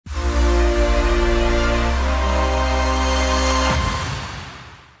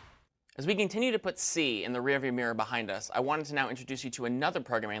we continue to put C in the rearview mirror behind us, I wanted to now introduce you to another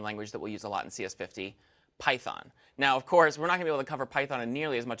programming language that we'll use a lot in CS50, Python. Now, of course, we're not going to be able to cover Python in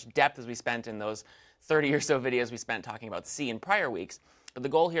nearly as much depth as we spent in those 30 or so videos we spent talking about C in prior weeks. But the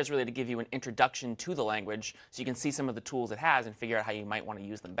goal here is really to give you an introduction to the language so you can see some of the tools it has and figure out how you might want to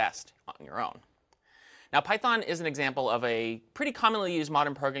use them best on your own. Now, Python is an example of a pretty commonly used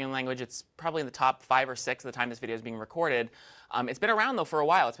modern programming language. It's probably in the top 5 or 6 at the time this video is being recorded. It's been around, though, for a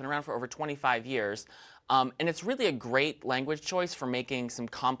while. It's been around for over 25 years. And it's really a great language choice for making some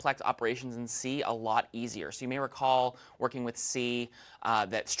complex operations in C a lot easier. So you may recall working with C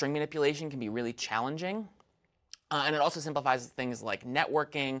that string manipulation can be really challenging. And it also simplifies things like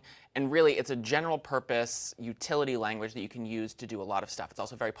networking. And really, it's a general purpose utility language that you can use to do a lot of stuff. It's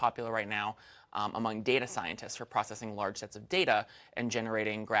also very popular right now among data scientists for processing large sets of data and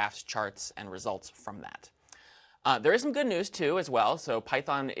generating graphs, charts, and results from that. There is some good news, too, as well. So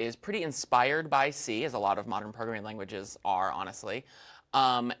Python is pretty inspired by C, as a lot of modern programming languages are, honestly.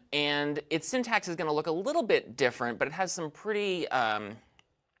 And its syntax is going to look a little bit different, but it has some pretty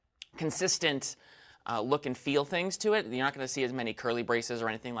consistent look and feel things to it. You're not going to see as many curly braces or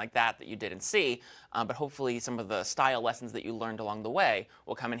anything like that that you did in C, but hopefully some of the style lessons that you learned along the way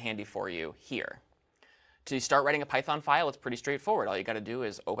will come in handy for you here. To start writing a Python file, it's pretty straightforward. All you got to do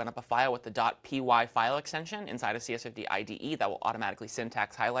is open up a file with the .py file extension inside of CS50 IDE. That will automatically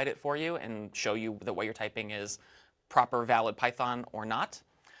syntax highlight it for you and show you that what you're typing is proper, valid Python or not.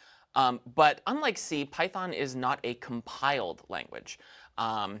 But unlike C, Python is not a compiled language.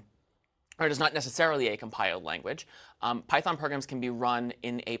 Or it is not necessarily a compiled language. Python programs can be run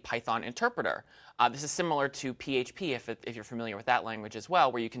in a Python interpreter. This is similar to PHP, if you're familiar with that language as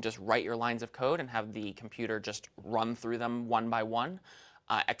well, where you can just write your lines of code and have the computer just run through them one by one,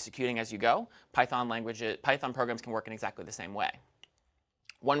 executing as you go. Python programs can work in exactly the same way.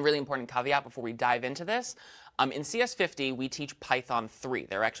 One really important caveat before we dive into this, in CS50, we teach Python 3.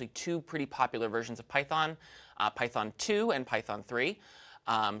 There are actually 2 pretty popular versions of Python, Python 2 and Python 3.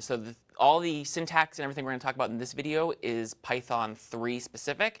 All the syntax and everything we're going to talk about in this video is Python 3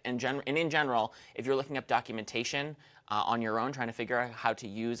 specific. And in general, if you're looking up documentation on your own, trying to figure out how to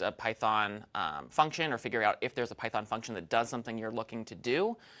use a Python function or figure out if there's a Python function that does something you're looking to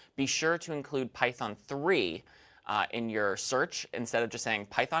do, be sure to include Python 3 in your search instead of just saying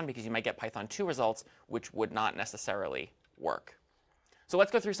Python, because you might get Python 2 results, which would not necessarily work. So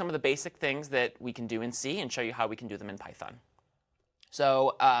let's go through some of the basic things that we can do in C and show you how we can do them in Python.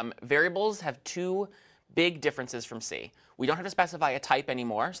 So variables have 2 big differences from C. We don't have to specify a type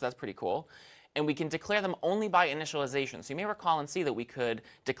anymore, so that's pretty cool. And we can declare them only by initialization. So you may recall in C that we could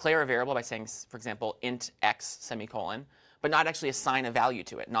declare a variable by saying, for example, int x semicolon, but not actually assign a value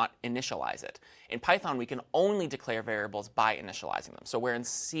to it, not initialize it. In Python, we can only declare variables by initializing them. So where in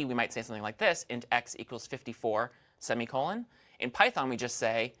C we might say something like this, int x equals 54 semicolon. In Python, we just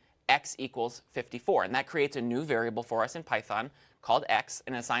say x equals 54. And that creates a new variable for us in Python called x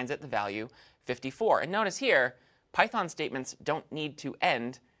and assigns it the value 54. And notice here, Python statements don't need to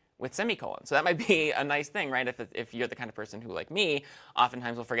end with semicolons. So that might be a nice thing, right? If you're the kind of person who, like me,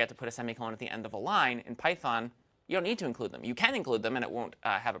 oftentimes will forget to put a semicolon at the end of a line. In Python, you don't need to include them. You can include them and it won't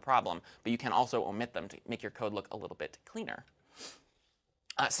have a problem, but you can also omit them to make your code look a little bit cleaner.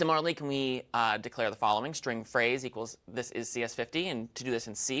 Similarly, can we declare the following? String phrase equals this is CS50. And to do this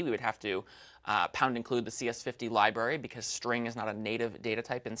in C, we would have to pound include the CS50 library, because string is not a native data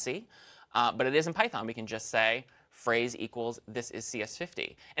type in C. But it is in Python. We can just say phrase equals this is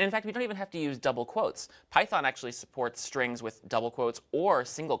CS50. And in fact, we don't even have to use double quotes. Python actually supports strings with double quotes or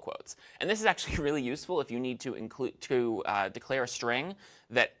single quotes. And this is actually really useful if you need to declare a string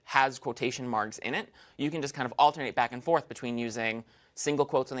that has quotation marks in it. You can just kind of alternate back and forth between using single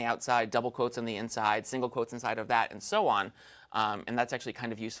quotes on the outside, double quotes on the inside, single quotes inside of that, and so on. And that's actually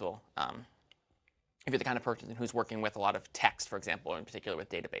kind of useful if you're the kind of person who's working with a lot of text, for example, or in particular with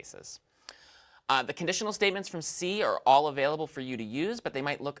databases. The conditional statements from C are all available for you to use, but they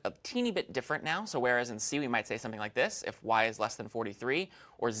might look a teeny bit different now. So whereas in C we might say something like this, if y is less than 43,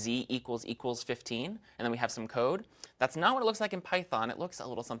 or z equals 15, and then we have some code. That's not what it looks like in Python. It looks a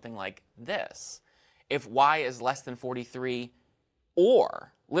little something like this. If y is less than 43,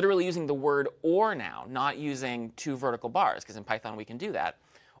 or, literally using the word or now, not using 2 vertical bars, because in Python we can do that,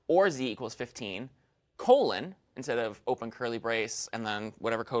 or z equals 15, colon, instead of open curly brace, and then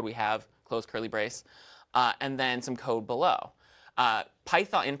whatever code we have, close curly brace, and then some code below.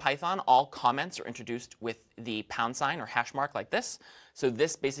 In Python, all comments are introduced with the pound sign or hash mark like this. So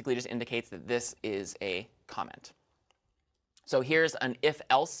this basically just indicates that this is a comment. So here's an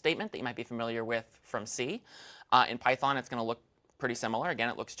if-else statement that you might be familiar with from C. In Python, it's going to look pretty similar. Again,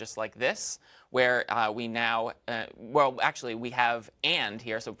 it looks just like this, where we now, well, actually, we have and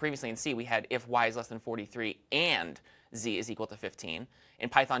here. So previously in C, we had if y is less than 43 and z is equal to 15. In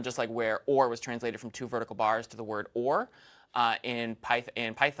Python, just like where or was translated from 2 vertical bars to the word or, in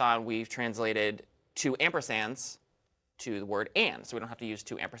Python, we've translated 2 ampersands to the word and. So we don't have to use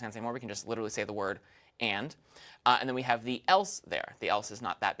 2 ampersands anymore. We can just literally say the word and. And then we have the else there. The else is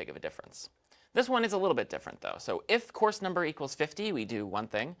not that big of a difference. This one is a little bit different, though. So if course number equals 50, we do one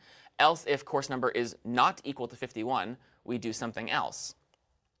thing. Else, if course number is not equal to 51, we do something else.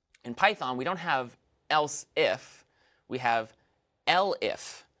 In Python, we don't have else if. We have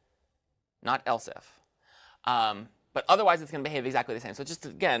elif, not else if. But otherwise, it's going to behave exactly the same. So just,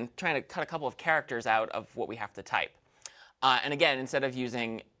 again, trying to cut a couple of characters out of what we have to type. And again, instead of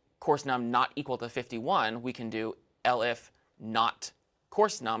using course num not equal to 51, we can do elif not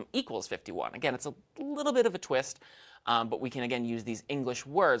course num equals 51. Again, it's a little bit of a twist, but we can, again, use these English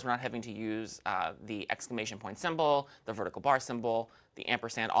words. We're not having to use the exclamation point symbol, the vertical bar symbol, the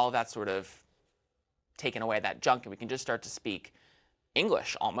ampersand, all of that sort of taken away that junk, and we can just start to speak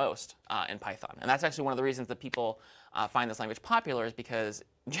English almost in Python. And that's actually one of the reasons that people find this language popular, is because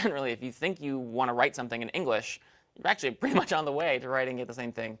generally if you think you want to write something in English, you're actually pretty much on the way to writing it the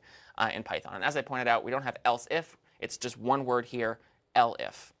same thing in Python. And as I pointed out, we don't have else if. It's just one word here,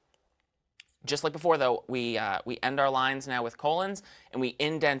 elif. Just like before, though, we end our lines now with colons, and we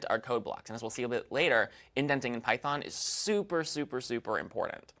indent our code blocks. And as we'll see a bit later, indenting in Python is super, super, super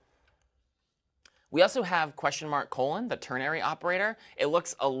important. We also have question mark colon, the ternary operator. It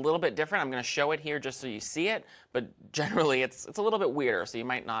looks a little bit different. I'm going to show it here just so you see it, but generally it's a little bit weirder, so you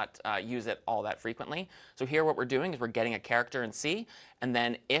might not use it all that frequently. So here what we're doing is we're getting a character in C, and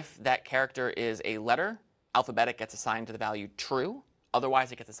then if that character is a letter, alphabetic gets assigned to the value true.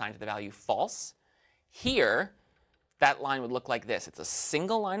 Otherwise, it gets assigned to the value false. Here, that line would look like this. It's a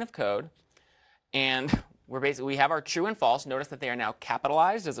single line of code, and we have our true and false. Notice that they are now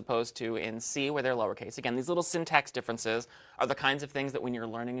capitalized as opposed to in C where they're lowercase. Again, these little syntax differences are the kinds of things that when you're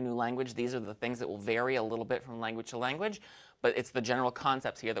learning a new language, these are the things that will vary a little bit from language to language. But it's the general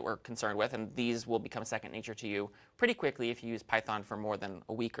concepts here that we're concerned with, and these will become second nature to you pretty quickly if you use Python for more than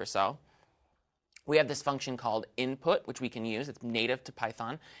a week or so. We have this function called input, which we can use. It's native to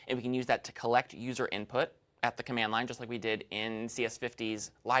Python, and we can use that to collect user input at the command line, just like we did in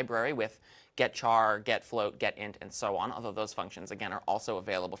CS50's library with get char, get float, get int, and so on. Although those functions, again, are also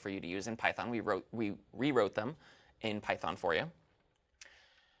available for you to use in Python. We rewrote them in Python for you.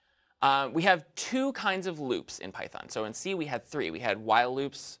 We have 2 kinds of loops in Python. So in C, we had 3. We had while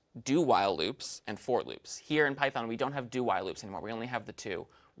loops, do while loops, and for loops. Here in Python, we don't have do while loops anymore. We only have the 2,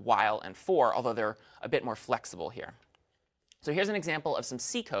 while and for, although they're a bit more flexible here. So here's an example of some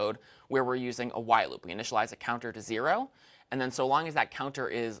C code where we're using a while loop. We initialize a counter to 0, and then so long as that counter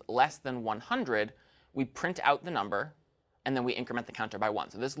is less than 100, we print out the number, and then we increment the counter by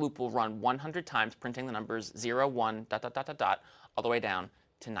 1. So this loop will run 100 times, printing the numbers 0, 1, ... all the way down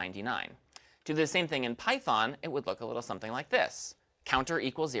to 99. To do the same thing in Python, it would look a little something like this. Counter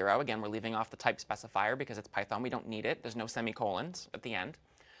equals 0. Again, we're leaving off the type specifier because it's Python. We don't need it. There's no semicolons at the end.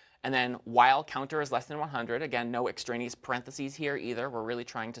 And then while counter is less than 100, again, no extraneous parentheses here either. We're really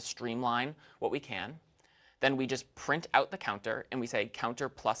trying to streamline what we can. Then we just print out the counter, and we say counter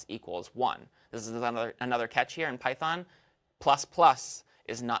plus equals 1. This is another catch here in Python. Plus plus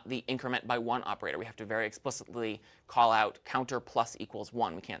is not the increment by 1 operator. We have to very explicitly call out counter plus equals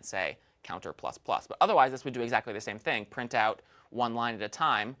 1. We can't say counter plus plus. But otherwise, this would do exactly the same thing. Print out 1 line at a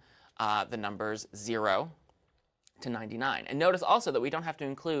time the numbers 0 to 99. And notice also that we don't have to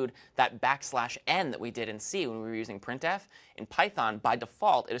include that \n that we did in C when we were using printf. In Python, by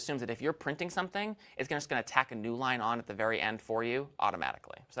default, it assumes that if you're printing something, it's just going to tack a new line on at the very end for you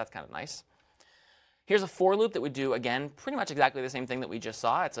automatically. So that's kind of nice. Here's a for loop that would do, again, pretty much exactly the same thing that we just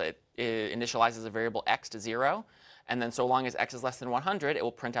saw. It initializes a variable x to 0. And then so long as x is less than 100, it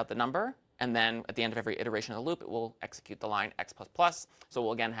will print out the number. And then at the end of every iteration of the loop, it will execute the line x++. So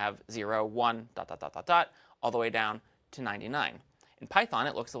we'll again have 0, 1, ... all the way down to 99. In Python,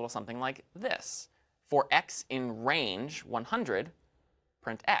 it looks a little something like this. For x in range 100,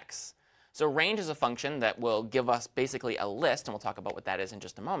 print x. So range is a function that will give us basically a list, and we'll talk about what that is in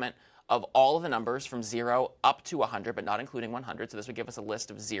just a moment, of all of the numbers from 0 up to 100, but not including 100. So this would give us a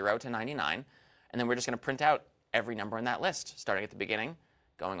list of 0 to 99. And then we're just going to print out every number in that list, starting at the beginning,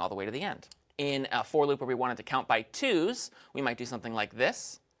 going all the way to the end. In a for loop where we wanted to count by 2s, we might do something like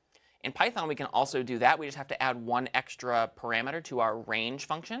this. In Python, we can also do that. We just have to add 1 extra parameter to our range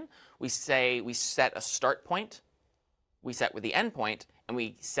function. We set a start point, we set with the end point, and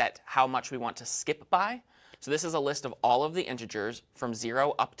we set how much we want to skip by. So this is a list of all of the integers from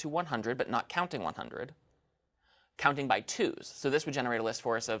 0 up to 100, but not counting 100, counting by 2s. So this would generate a list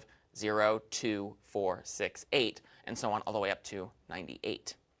for us of 0, 2, 4, 6, 8, and so on all the way up to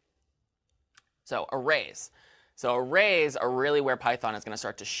 98. So arrays. So arrays are really where Python is going to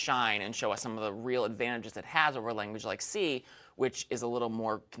start to shine and show us some of the real advantages it has over a language like C, which is a little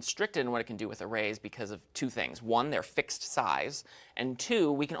more constricted in what it can do with arrays because of two things. One, they're fixed size, and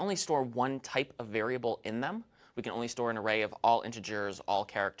two, we can only store one type of variable in them. We can only store an array of all integers, all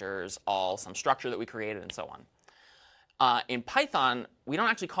characters, all some structure that we created, and so on. In Python, we don't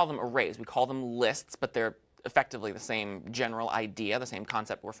actually call them arrays. We call them lists, but they're effectively the same general idea, the same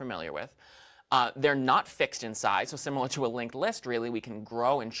concept we're familiar with. They're not fixed in size, so similar to a linked list, really, we can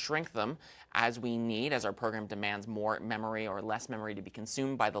grow and shrink them as we need, as our program demands more memory or less memory to be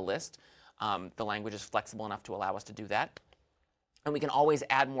consumed by the list. The language is flexible enough to allow us to do that. And we can always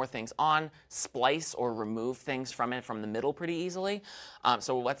add more things on, splice or remove things from it from the middle pretty easily.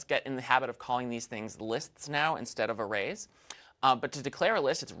 So let's get in the habit of calling these things lists now instead of arrays. But to declare a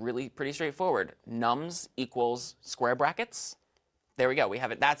list, it's really pretty straightforward. Nums equals square brackets. There we go. We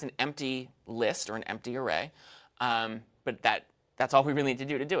have it. That's an empty list or an empty array. But that's all we really need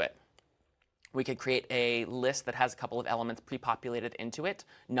to do it. We could create a list that has a couple of elements pre-populated into it.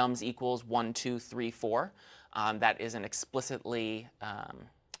 Nums equals 1, 2, 3, 4. That is an explicitly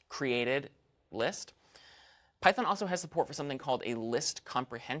created list. Python also has support for something called a list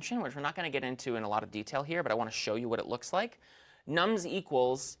comprehension, which we're not going to get into in a lot of detail here, but I want to show you what it looks like. Nums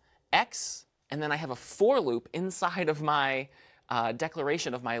equals x, and then I have a for loop inside of my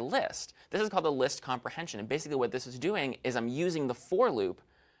declaration of my list. This is called the list comprehension. And basically what this is doing is I'm using the for loop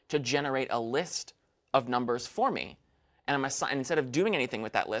to generate a list of numbers for me. And instead of doing anything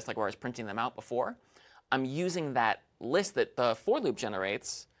with that list, like where I was printing them out before, I'm using that list that the for loop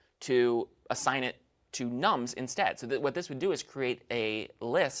generates to assign it to nums instead. So what this would do is create a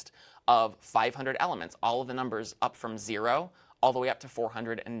list of 500 elements, all of the numbers up from 0 all the way up to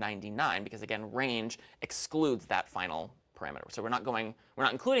 499, because again, range excludes that final parameter. So we're not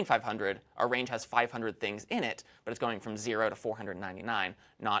including 500. Our range has 500 things in it, but it's going from 0 to 499,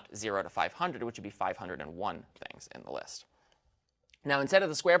 not 0 to 500, which would be 501 things in the list. Now, instead of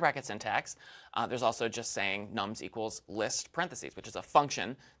the square bracket syntax, there's also just saying nums equals list parentheses, which is a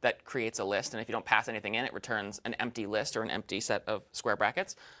function that creates a list. And if you don't pass anything in, it returns an empty list or an empty set of square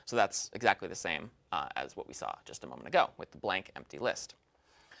brackets. So that's exactly the same as what we saw just a moment ago with the blank empty list.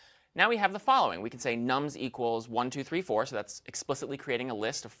 Now we have the following. We can say nums equals 1, 2, 3, 4. So that's explicitly creating a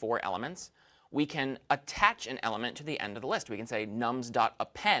list of 4 elements. We can attach an element to the end of the list. We can say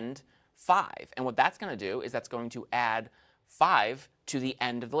nums.append 5. And what that's going to do is that's going to add 5 to the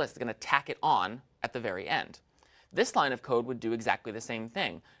end of the list. It's going to tack it on at the very end. This line of code would do exactly the same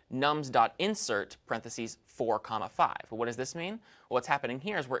thing. Nums.insert parentheses 4, 5. Well, what does this mean? Well, what's happening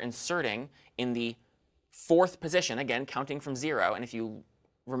here is we're inserting in the 4th position, again, counting from 0. And if you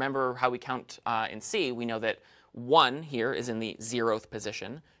remember how we count in C, we know that 1 here is in the 0th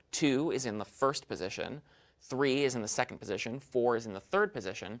position, 2 is in the 1st position, 3 is in the 2nd position, 4 is in the 3rd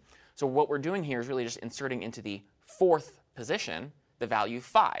position. So what we're doing here is really just inserting into the 4th position the value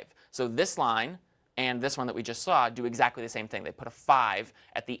 5. So this line and this one that we just saw do exactly the same thing. They put a 5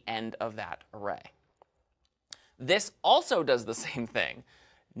 at the end of that array. This also does the same thing.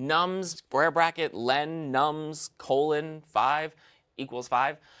 Nums, square bracket, len, nums, colon, 5 equals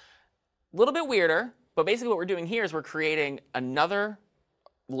 5. A little bit weirder, but basically what we're doing here is we're creating another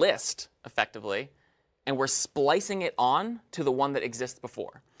list, effectively, and we're splicing it on to the one that exists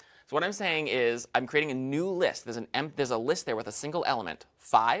before. So what I'm saying is I'm creating a new list. There's a list there with a single element,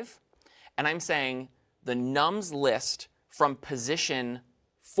 5, and I'm saying the nums list from position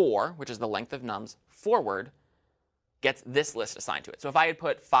 4, which is the length of nums, forward, gets this list assigned to it. So if I had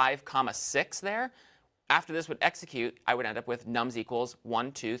put 5, 6 there, after this would execute, I would end up with nums equals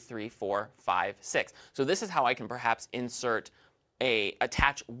 1, 2, 3, 4, 5, 6. So this is how I can perhaps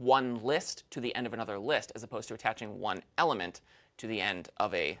attach one list to the end of another list, as opposed to attaching one element to the end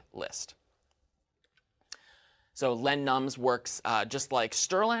of a list. So len nums works just like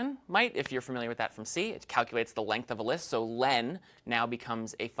strlen might, if you're familiar with that from C. It calculates the length of a list. So len now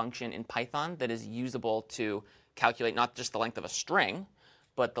becomes a function in Python that is usable to calculate not just the length of a string,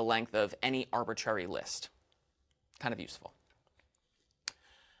 but the length of any arbitrary list. Kind of useful.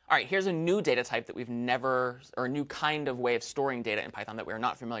 All right, here's a new data type that we've never, or a new kind of way of storing data in Python that we're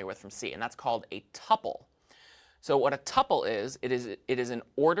not familiar with from C, and that's called a tuple. So what a tuple is, it is an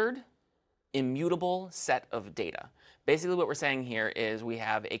ordered, immutable set of data. Basically what we're saying here is we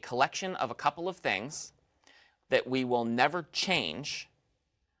have a collection of a couple of things that we will never change,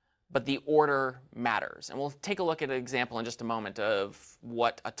 but the order matters. And we'll take a look at an example in just a moment of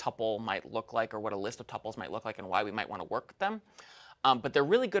what a tuple might look like, or what a list of tuples might look like, and why we might want to work with them. But they're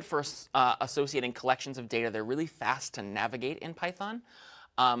really good for associating collections of data. They're really fast to navigate in Python.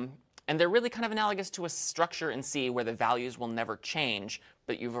 And they're really kind of analogous to a structure in C where the values will never change,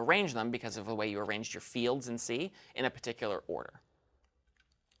 but you've arranged them because of the way you arranged your fields in C in a particular order.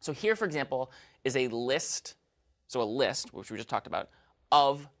 So here, for example, is a list, so a list, which we just talked about,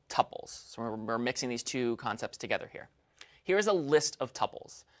 of tuples. So we're mixing these two concepts together here. Here is a list of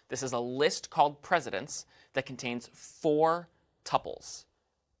tuples. This is a list called presidents that contains 4 tuples.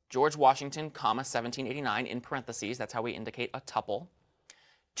 George Washington, comma, 1789 in parentheses. That's how we indicate a tuple.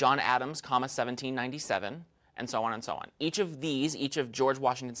 John Adams, comma, 1797, and so on and so on. Each of these, each of George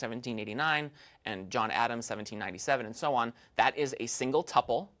Washington, 1789, and John Adams, 1797, and so on, that is a single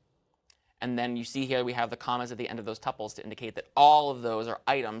tuple. And then you see here we have the commas at the end of those tuples to indicate that all of those are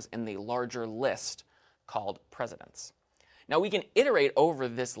items in the larger list called presidents. Now we can iterate over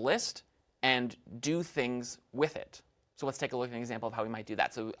this list and do things with it. So let's take a look at an example of how we might do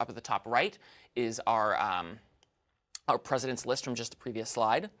that. So up at the top right is our presidents list from just the previous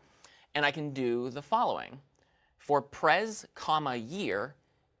slide. And I can do the following. For pres, comma, year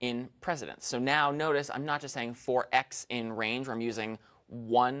in presidents. So now notice I'm not just saying for x in range, where I'm using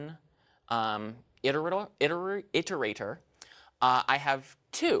one iterator. I have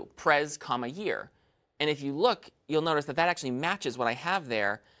 2, pres, comma, year. And if you look, you'll notice that that actually matches what I have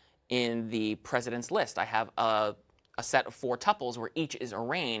there in the presidents list. I have a set of 4 tuples where each is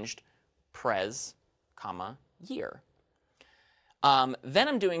arranged pres, comma, year. Then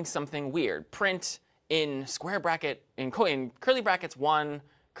I'm doing something weird. Print in square bracket, in curly brackets 1,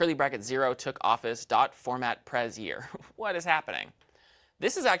 curly bracket 0 took office, dot format pres year. What is happening?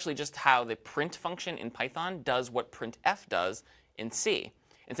 This is actually just how the print function in Python does what printf does in C.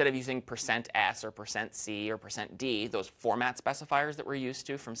 Instead of using %s or %c or %d, those format specifiers that we're used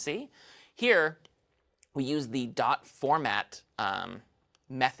to from C, here we use the dot format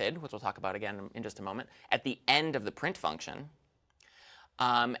method, which we'll talk about again in just a moment, at the end of the print function.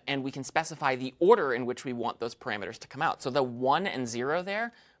 And we can specify the order in which we want those parameters to come out. So the 1 and 0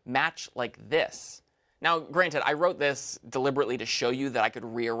 there match like this. Now, granted, I wrote this deliberately to show you that I could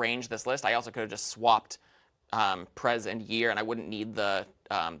rearrange this list. I also could have just swapped pres and year, and I wouldn't need the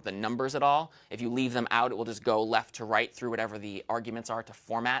numbers at all. If you leave them out, it will just go left to right through whatever the arguments are to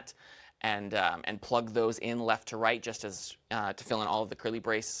format, and plug those in left to right just as to fill in all of the curly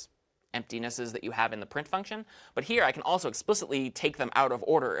brace emptinesses that you have in the print function. But here I can also explicitly take them out of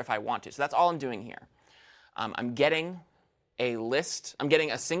order if I want to. So that's all I'm doing here. I'm getting a list. I'm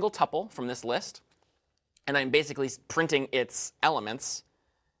getting a single tuple from this list, and I'm basically printing its elements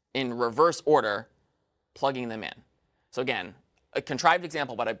in reverse order, plugging them in. So again, a contrived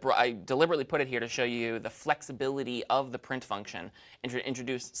example, but I deliberately put it here to show you the flexibility of the print function and to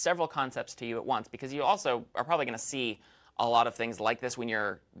introduce several concepts to you at once, because you also are probably going to see a lot of things like this when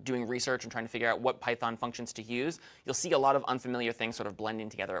you're doing research and trying to figure out what Python functions to use. You'll see a lot of unfamiliar things sort of blending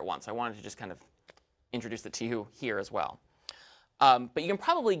together at once. I wanted to just kind of introduce it to you here as well. But you can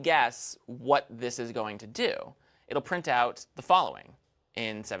probably guess what this is going to do. It'll print out the following.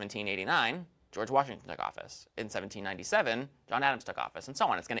 In 1789, George Washington took office. In 1797, John Adams took office, and so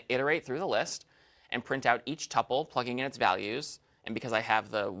on. It's going to iterate through the list and print out each tuple, plugging in its values. And because I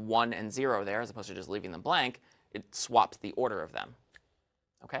have the 1 and 0 there, as opposed to just leaving them blank, it swaps the order of them.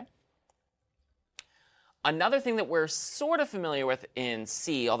 Okay? Another thing that we're sort of familiar with in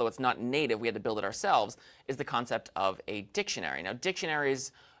C, although it's not native, we had to build it ourselves, is the concept of a dictionary. Now,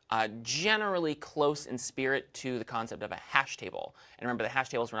 dictionaries generally close in spirit to the concept of a hash table. And remember, the hash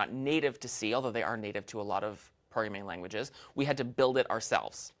tables were not native to C, although they are native to a lot of programming languages. We had to build it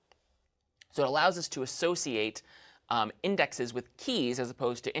ourselves. So it allows us to associate indexes with keys as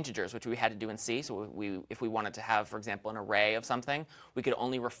opposed to integers, which we had to do in C. So if we wanted to have, for example, an array of something, we could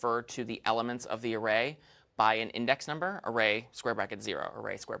only refer to the elements of the array by an index number, array square bracket 0,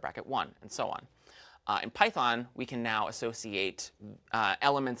 array square bracket 1, and so on. In Python, we can now associate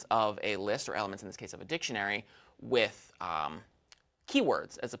elements of a list, or elements in this case of a dictionary, with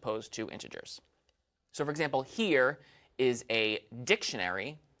keywords as opposed to integers. So for example, here is a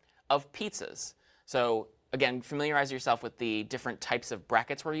dictionary of pizzas. So again, familiarize yourself with the different types of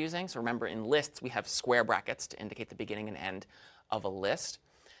brackets we're using. So remember, in lists, we have square brackets to indicate the beginning and end of a list.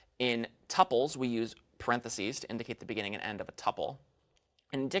 In tuples, we use parentheses to indicate the beginning and end of a tuple.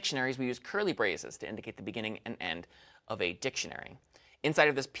 In dictionaries, we use curly braces to indicate the beginning and end of a dictionary. Inside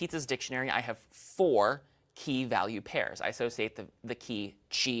of this pizzas dictionary, I have 4 key value pairs. I associate the key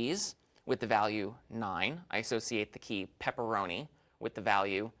cheese with the value 9. I associate the key pepperoni with the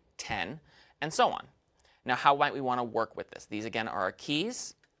value 10, and so on. Now, how might we want to work with this? These, again, are our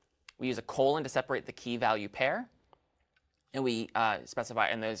keys. We use a colon to separate the key value pair. And we specify,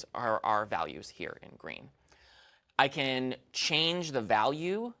 and those are our values here in green. I can change the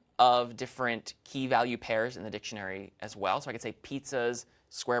value of different key value pairs in the dictionary as well. So I could say pizzas,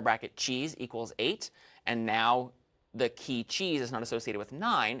 square bracket, cheese equals 8. And now the key cheese is not associated with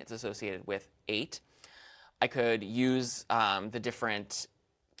 9. It's associated with 8. I could use the different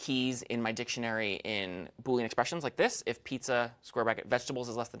keys in my dictionary in Boolean expressions like this. If pizza, square bracket, vegetables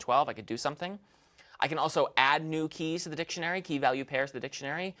is less than 12, I could do something. I can also add new keys to the dictionary, key value pairs to the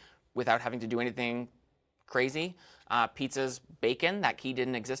dictionary, without having to do anything crazy. Pizza's bacon, that key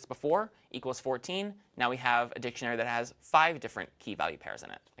didn't exist before, equals 14. Now we have a dictionary that has 5 different key value pairs in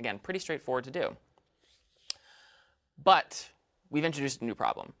it. Again, pretty straightforward to do. But we've introduced a new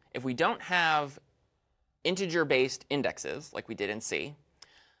problem. If we don't have integer-based indexes, like we did in C,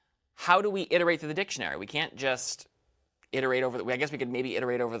 how do we iterate through the dictionary? We can't just iterate over I guess we could maybe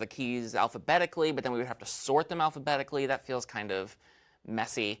iterate over the keys alphabetically, but then we would have to sort them alphabetically. That feels kind of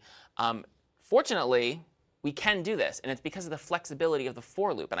messy. Fortunately, we can do this, and it's because of the flexibility of the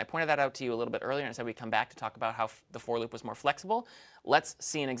for loop. And I pointed that out to you a little bit earlier, and I said we'd come back to talk about how the for loop was more flexible. Let's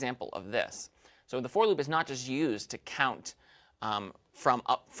see an example of this. So the for loop is not just used to count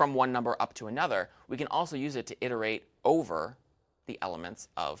from one number up to another. We can also use it to iterate over the elements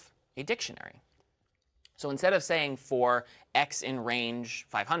of a dictionary. So instead of saying for x in range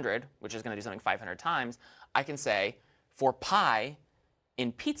 500, which is going to do something 500 times, I can say for pi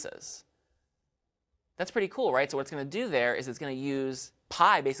in pizzas. That's pretty cool, right? So what it's going to do there is it's going to use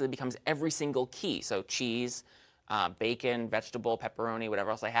pi basically becomes every single key. So cheese, bacon, vegetable, pepperoni, whatever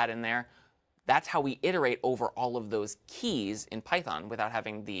else I had in there. That's how we iterate over all of those keys in Python without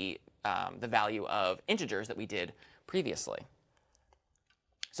having the value of integers that we did previously.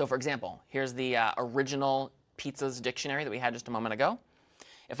 So for example, here's the original pizzas dictionary that we had just a moment ago.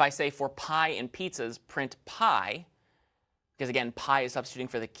 If I say for pi in pizzas, print pi, because again, pi is substituting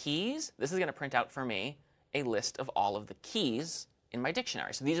for the keys, this is going to print out for me a list of all of the keys in my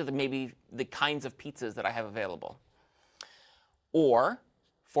dictionary. So these are maybe the kinds of pizzas that I have available. Or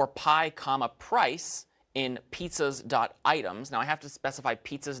for pi comma price in pizzas.items. Now I have to specify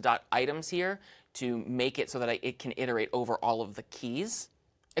pizzas.items here to make it so that it can iterate over all of the keys.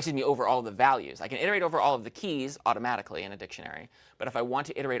 Excuse me, over all of the values. I can iterate over all of the keys automatically in a dictionary. But if I want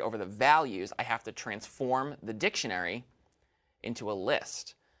to iterate over the values, I have to transform the dictionary into a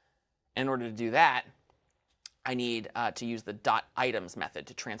list. In order to do that, I need to use the .items method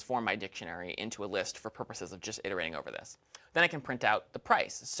to transform my dictionary into a list for purposes of just iterating over this. Then I can print out the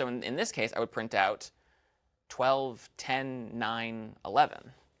price. So in this case, I would print out 12, 10, 9,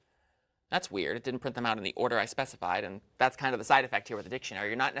 11. That's weird. It didn't print them out in the order I specified, and that's kind of the side effect here with the dictionary.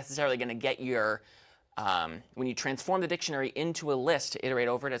 You're not necessarily going to get your, when you transform the dictionary into a list to iterate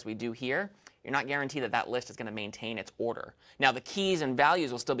over it as we do here, you're not guaranteed that that list is going to maintain its order. Now, the keys and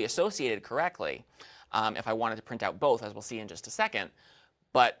values will still be associated correctly if I wanted to print out both, as we'll see in just a second.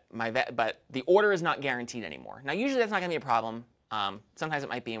 But the order is not guaranteed anymore. Now, usually that's not going to be a problem. Sometimes it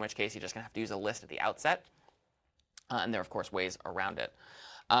might be, in which case you're just going to have to use a list at the outset. And there are, of course, ways around it.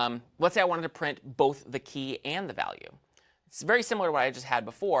 Let's say I wanted to print both the key and the value. It's very similar to what I just had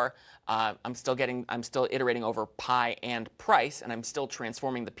before. I'm still iterating over pi and price, and I'm still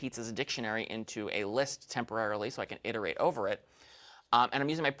transforming the pizzas dictionary into a list temporarily so I can iterate over it. And I'm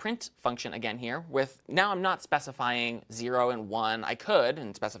using my print function again here with, now I'm not specifying 0 and 1. I could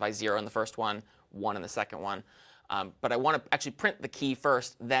and specify 0 in the first one, 1 in the second one. But I want to actually print the key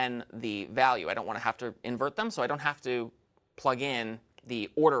first, then the value. I don't want to have to invert them, so I don't have to plug in the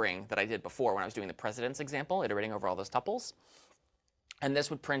ordering that I did before when I was doing the president's example, iterating over all those tuples. And this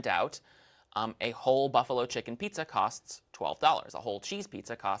would print out a whole buffalo chicken pizza costs $12. A whole cheese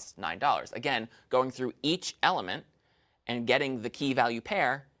pizza costs $9. Again, going through each element and getting the key value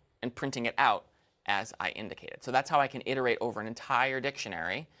pair and printing it out as I indicated. So that's how I can iterate over an entire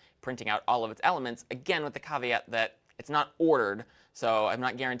dictionary, printing out all of its elements, again with the caveat that it's not ordered, so I'm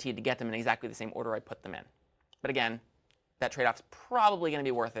not guaranteed to get them in exactly the same order I put them in. But again, that trade-off is probably going to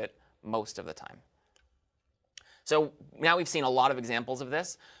be worth it most of the time. So now we've seen a lot of examples of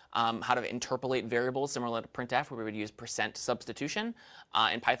this, how to interpolate variables similar to printf, where we would use % substitution.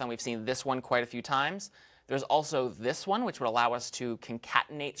 In Python, we've seen this one quite a few times. There's also this one, which would allow us to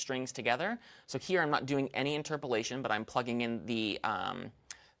concatenate strings together. So here I'm not doing any interpolation, but I'm plugging in the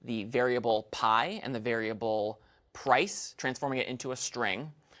variable pi and the variable price, transforming it into a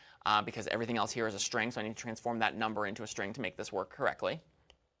string. Because everything else here is a string, so I need to transform that number into a string to make this work correctly.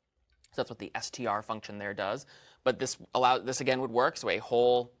 So that's what the str function there does. But this again would work. So a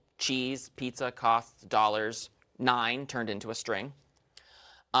whole cheese, pizza, costs, dollars, 9 turned into a string.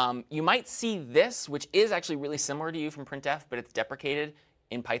 You might see this, which is actually really similar to you from printf, but it's deprecated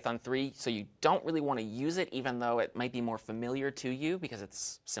in Python 3, so you don't really want to use it, even though it might be more familiar to you because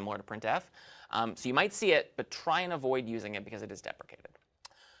it's similar to printf. So you might see it, but try and avoid using it because it is deprecated.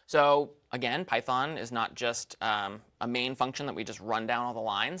 So again, Python is not just a main function that we just run down all the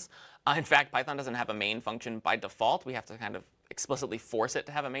lines. In fact, Python doesn't have a main function by default. We have to kind of explicitly force it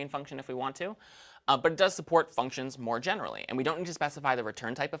to have a main function if we want to. But it does support functions more generally. And we don't need to specify the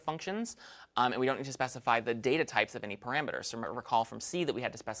return type of functions. And we don't need to specify the data types of any parameters. So recall from C that we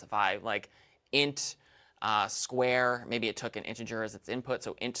had to specify like int square. Maybe it took an integer as its input.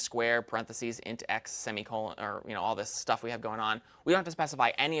 So int square, parentheses, int x, semicolon, or all this stuff we have going on. We don't have to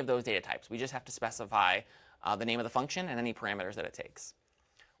specify any of those data types. We just have to specify the name of the function and any parameters that it takes.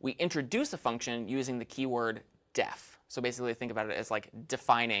 We introduce a function using the keyword def. So basically think about it as like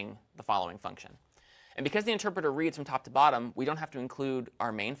defining the following function. And because the interpreter reads from top to bottom, we don't have to include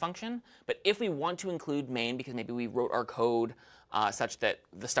our main function. But if we want to include main because maybe we wrote our code such that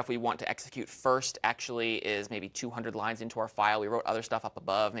the stuff we want to execute first actually is maybe 200 lines into our file, we wrote other stuff up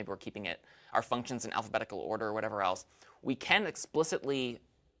above, maybe we're keeping our functions in alphabetical order or whatever else, we can explicitly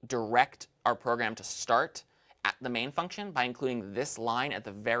direct our program to start at the main function by including this line at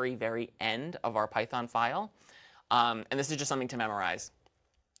the very, very end of our Python file. And this is just something to memorize.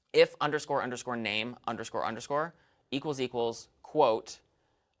 If underscore underscore name underscore underscore equals quote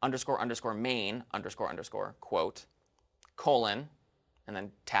underscore underscore main underscore underscore quote colon and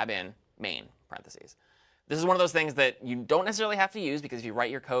then tab in main parentheses. This is one of those things that you don't necessarily have to use because if you write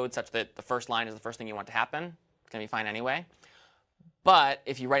your code such that the first line is the first thing you want to happen, it's going to be fine anyway. But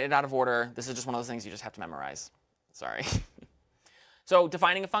if you write it out of order, this is just one of those things you just have to memorize. Sorry. So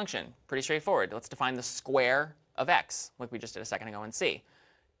defining a function, pretty straightforward. Let's define the square of x, like we just did a second ago in C.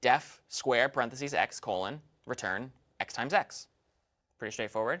 Def square parentheses x colon return x times x. Pretty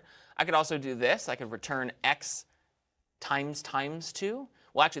straightforward. I could also do this. I could return x times 2.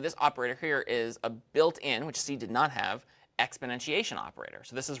 Well, actually, this operator here is a built-in, which C did not have, exponentiation operator.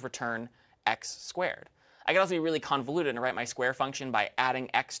 So this is return x squared. I could also be really convoluted and write my square function by adding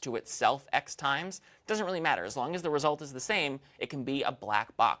x to itself x times. It doesn't really matter. As long as the result is the same, it can be a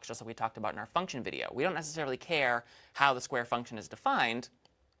black box, just like we talked about in our function video. We don't necessarily care how the square function is defined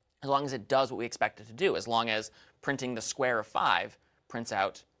as long as it does what we expect it to do, as long as printing the square of 5 prints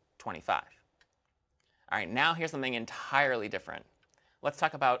out 25. All right, now here's something entirely different. Let's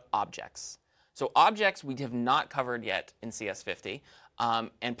talk about objects. So objects we have not covered yet in CS50.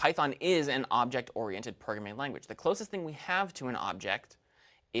 And Python is an object-oriented programming language. The closest thing we have to an object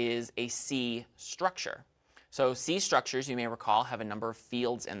is a C structure. So C structures, you may recall, have a number of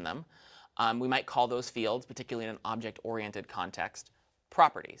fields in them. We might call those fields, particularly in an object-oriented context,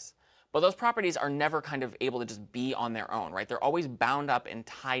 properties. But those properties are never kind of able to just be on their own, right? They're always bound up and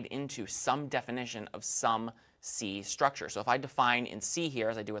tied into some definition of some C structure. So if I define in C here,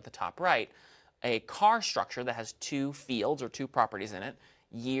 as I do at the top right, a car structure that has 2 fields or 2 properties in it,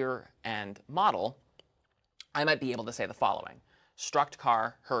 year and model, I might be able to say the following. Struct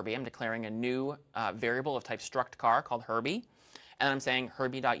car Herbie. I'm declaring a new variable of type struct car called Herbie. And I'm saying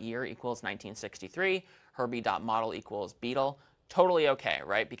Herbie.year equals 1963, Herbie.model equals Beetle. Totally OK,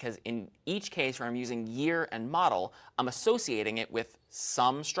 right? Because in each case where I'm using year and model, I'm associating it with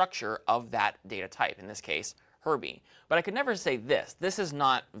some structure of that data type, in this case, Herbie. But I could never say this. This is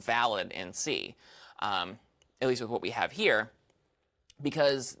not valid in C, at least with what we have here,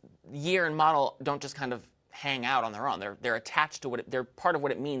 because year and model don't just kind of hang out on their own. They're attached to they're part of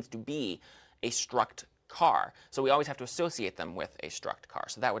what it means to be a struct car. So we always have to associate them with a struct car.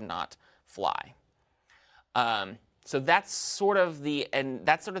 So that would not fly. So that's sort of the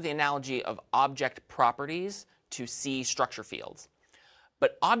analogy of object properties to C structure fields.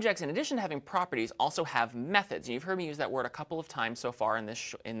 But objects, in addition to having properties, also have methods. And you've heard me use that word a couple of times so far in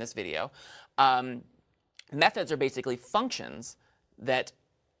this video. Methods are basically functions that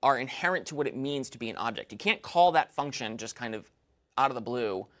are inherent to what it means to be an object. You can't call that function just kind of out of the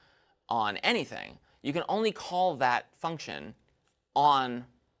blue on anything. You can only call that function on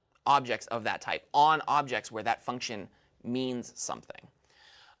objects of that type, on objects where that function means something.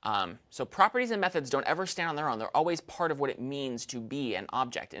 So properties and methods don't ever stand on their own. They're always part of what it means to be an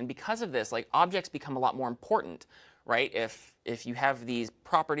object. And because of this, like, objects become a lot more important, right? If you have these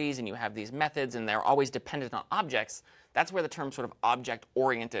properties and you have these methods and they're always dependent on objects, that's where the term sort of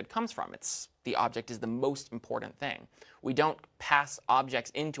object-oriented comes from. The object is the most important thing. We don't pass objects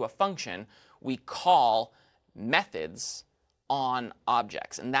into a function. We call methods on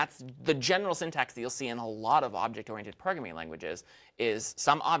objects. And that's the general syntax that you'll see in a lot of object-oriented programming languages is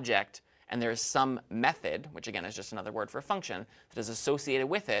some object and there's some method, which again is just another word for a function, that is associated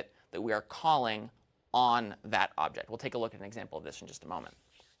with it that we are calling on that object. We'll take a look at an example of this in just a moment.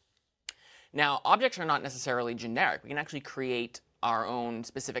 Now, objects are not necessarily generic. We can actually create our own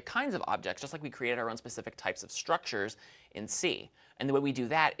specific kinds of objects, just like we create our own specific types of structures in C. And the way we do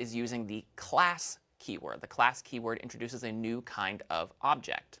that is using the class keyword. The class keyword introduces a new kind of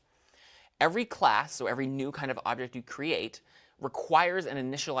object. Every class, so every new kind of object you create, requires an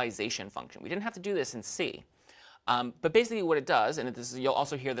initialization function. We didn't have to do this in C. But basically what it does, and you'll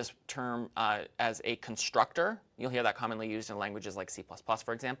also hear this term as a constructor. You'll hear that commonly used in languages like C++,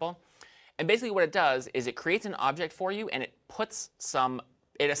 for example. And basically what it does is it creates an object for you and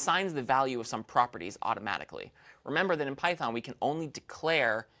it assigns the value of some properties automatically. Remember that in Python we can only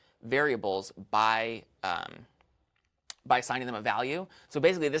declare variables by assigning them a value. So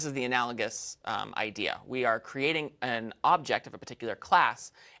basically this is the analogous idea. We are creating an object of a particular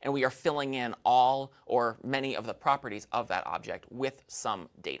class and we are filling in all or many of the properties of that object with some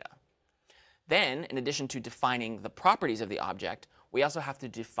data. Then, in addition to defining the properties of the object, we also have to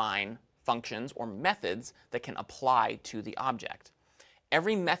define functions or methods that can apply to the object.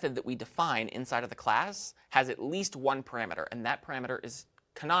 Every method that we define inside of the class has at least one parameter, and that parameter is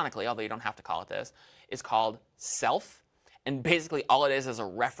canonically, although you don't have to call it this, is called self. And basically all it is a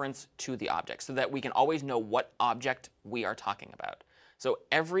reference to the object so that we can always know what object we are talking about. So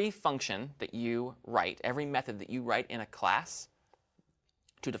every function that you write, every method that you write in a class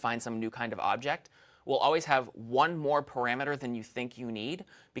to define some new kind of object will always have one more parameter than you think you need,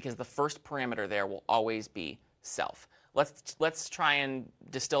 because the first parameter there will always be self. Let's try and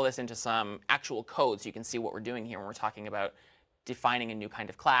distill this into some actual code so you can see what we're doing here when we're talking about defining a new kind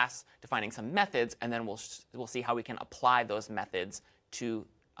of class, defining some methods, and then we'll see how we can apply those methods to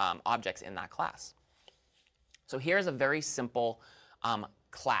objects in that class. So here's a very simple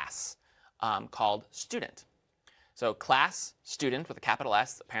class called student. So class student with a capital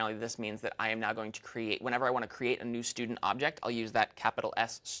S, apparently this means that I am now going to create, whenever I want to create a new student object, I'll use that capital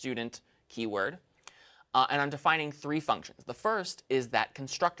S student keyword. And I'm defining three functions. The first is that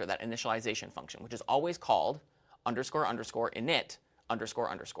constructor, that initialization function, which is always called underscore underscore init underscore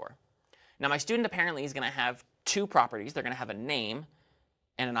underscore. Now my student apparently is going to have two properties. They're going to have a name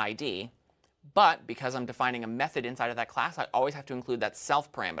and an ID. But because I'm defining a method inside of that class, I always have to include that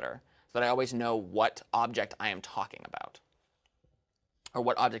self parameter so that I always know what object I am talking about, or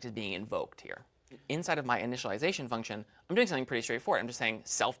what object is being invoked here. Inside of my initialization function, I'm doing something pretty straightforward. I'm just saying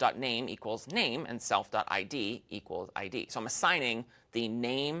self.name equals name and self.id equals ID. So I'm assigning the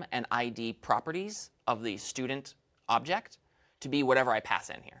name and ID properties of the student object to be whatever I pass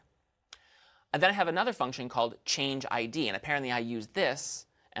in here. And then I have another function called change ID, and apparently I use this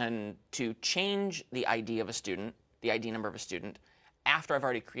and to change the ID of a student, the ID number of a student, after I've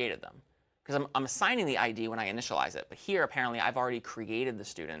already created them. Because I'm assigning the ID when I initialize it. But here, apparently, I've already created the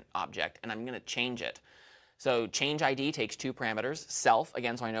student object, and I'm going to change it. So change ID takes two parameters. Self,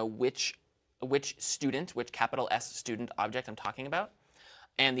 again, so I know which student, which capital S student object I'm talking about,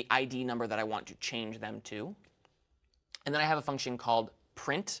 and the ID number that I want to change them to. And then I have a function called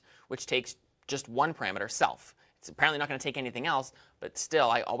print, which takes just one parameter, self. It's apparently not going to take anything else, but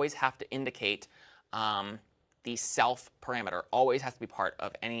still, I always have to indicate the self parameter always has to be part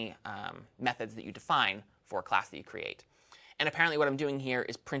of any methods that you define for a class that you create. And apparently what I'm doing here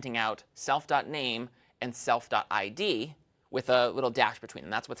is printing out self.name and self.id with a little dash between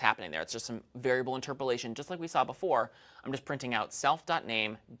them. That's what's happening there. It's just some variable interpolation, just like we saw before. I'm just printing out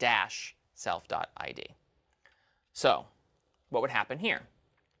self.name dash self.id. So what would happen here?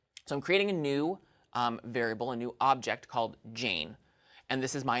 So I'm creating a new variable, a new object called Jane. And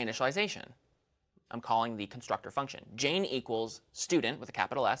this is my initialization. I'm calling the constructor function. Jane equals student with a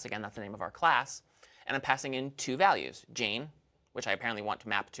capital S. Again, that's the name of our class. And I'm passing in two values, Jane, which I apparently want to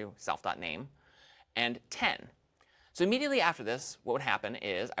map to self.name, and 10. So immediately after this, what would happen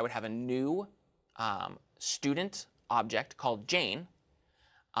is I would have a new student object called Jane.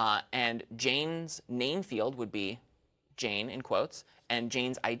 And Jane's name field would be Jane in quotes, and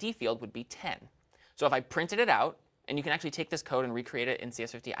Jane's ID field would be 10. So if I printed it out, and you can actually take this code and recreate it in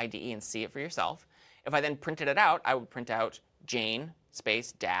CS50 IDE and see it for yourself. If I then printed it out, I would print out Jane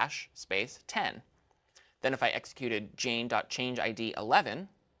space dash space 10. Then if I executed jane.changeID 11,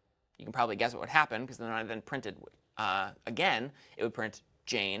 you can probably guess what would happen, because then I then printed again, it would print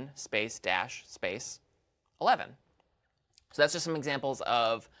Jane space dash space 11. So that's just some examples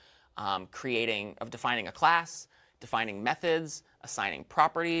of defining a class, defining methods, assigning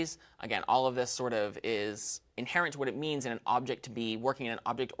properties. Again, all of this sort of is inherent to what it means in an object to be working in an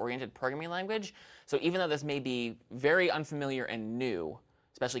object-oriented programming language. So even though this may be very unfamiliar and new,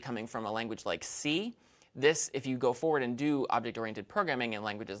 especially coming from a language like C, this, if you go forward and do object-oriented programming in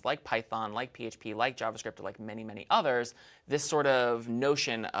languages like Python, like PHP, like JavaScript, or like many, many others, this sort of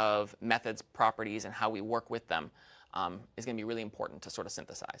notion of methods, properties, and how we work with them is going to be really important to sort of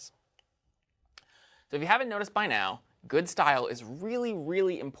synthesize. So if you haven't noticed by now, good style is really,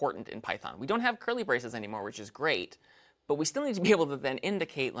 really important in Python. We don't have curly braces anymore, which is great, but we still need to be able to then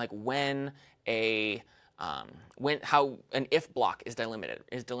indicate like how an if block is delimited.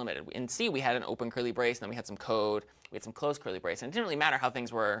 In C, we had an open curly brace, and then we had some code, we had some closed curly brace, and it didn't really matter how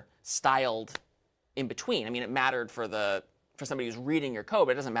things were styled in between. I mean, it mattered for somebody who's reading your code,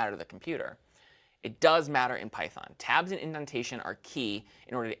 but it doesn't matter to the computer. It does matter in Python. Tabs and indentation are key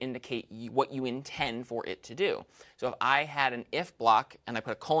in order to indicate what you intend for it to do. So if I had an if block and I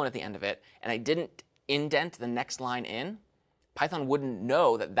put a colon at the end of it, and I didn't indent the next line in, Python wouldn't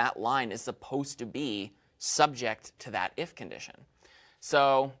know that that line is supposed to be subject to that if condition.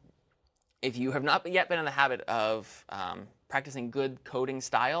 So if you have not yet been in the habit of practicing good coding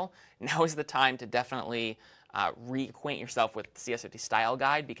style, now is the time to definitely reacquaint yourself with the CS50 style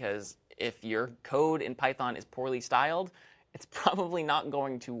guide, because if your code in Python is poorly styled, it's probably not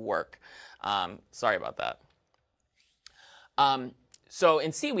going to work. Sorry about that. So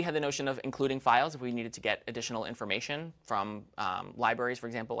in C, we had the notion of including files if we needed to get additional information from libraries, for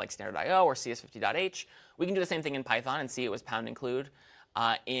example, like standard.io or CS50.h. We can do the same thing in Python. In C, it was pound include.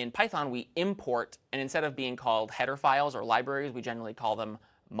 In Python, we import, and instead of being called header files or libraries, we generally call them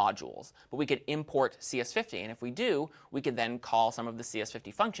modules. But we could import CS50, and if we do, we could then call some of the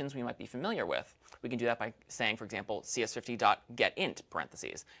CS50 functions we might be familiar with. We can do that by saying, for example, CS50.getInt,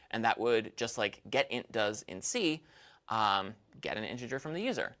 parentheses. And that would, just like getInt does in C, get an integer from the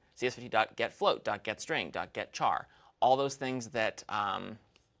user. CS50.getFloat, .getString, .getChar. All those things that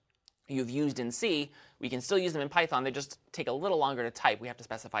you've used in C, we can still use them in Python. They just take a little longer to type. We have to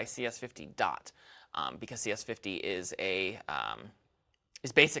specify CS50 dot, because CS50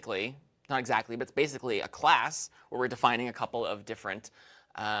 is basically, not exactly, but it's basically a class where we're defining a couple of different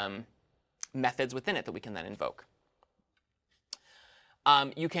methods within it that we can then invoke.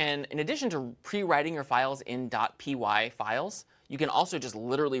 You can, in addition to pre-writing your files in .py files, you can also just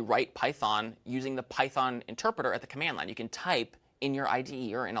literally write Python using the Python interpreter at the command line. You can type in your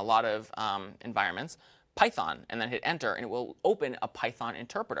IDE or in a lot of environments Python and then hit enter, and it will open a Python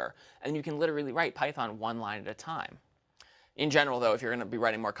interpreter. And you can literally write Python one line at a time. In general, though, if you're going to be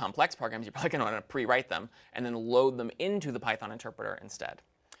writing more complex programs, you're probably going to want to pre-write them and then load them into the Python interpreter instead.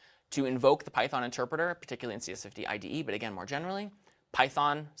 To invoke the Python interpreter, particularly in CS50 IDE, but again, more generally,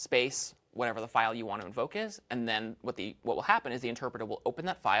 Python space whatever the file you want to invoke is, and then what will happen is the interpreter will open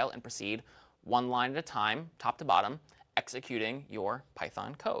that file and proceed one line at a time, top to bottom, executing your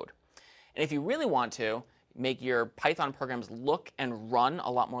Python code. And if you really want to make your Python programs look and run a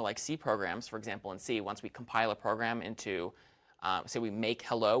lot more like C programs, for example, in C, once we compile a program into, say we make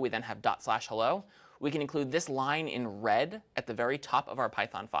hello, we then have ./hello, we can include this line in red at the very top of our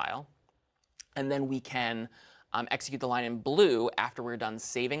Python file, and then we can execute the line in blue after we're done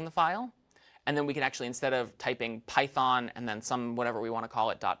saving the file. And then we can actually, instead of typing Python and then some whatever we want to call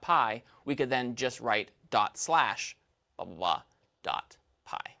it .py, we could then just write // blah, blah, blah,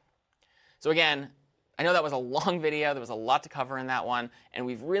 .py. So again, I know that was a long video. There was a lot to cover in that one. And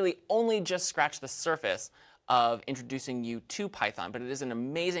we've really only just scratched the surface of introducing you to Python. But it is an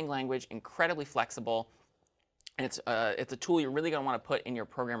amazing language, incredibly flexible. And it's a tool you're really going to want to put in your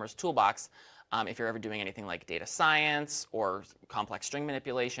programmer's toolbox if you're ever doing anything like data science or complex string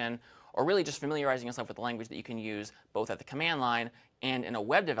manipulation, or really just familiarizing yourself with the language that you can use both at the command line and in a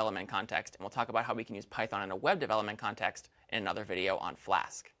web development context. And we'll talk about how we can use Python in a web development context in another video on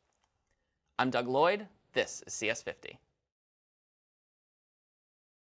Flask. I'm Doug Lloyd. This is CS50.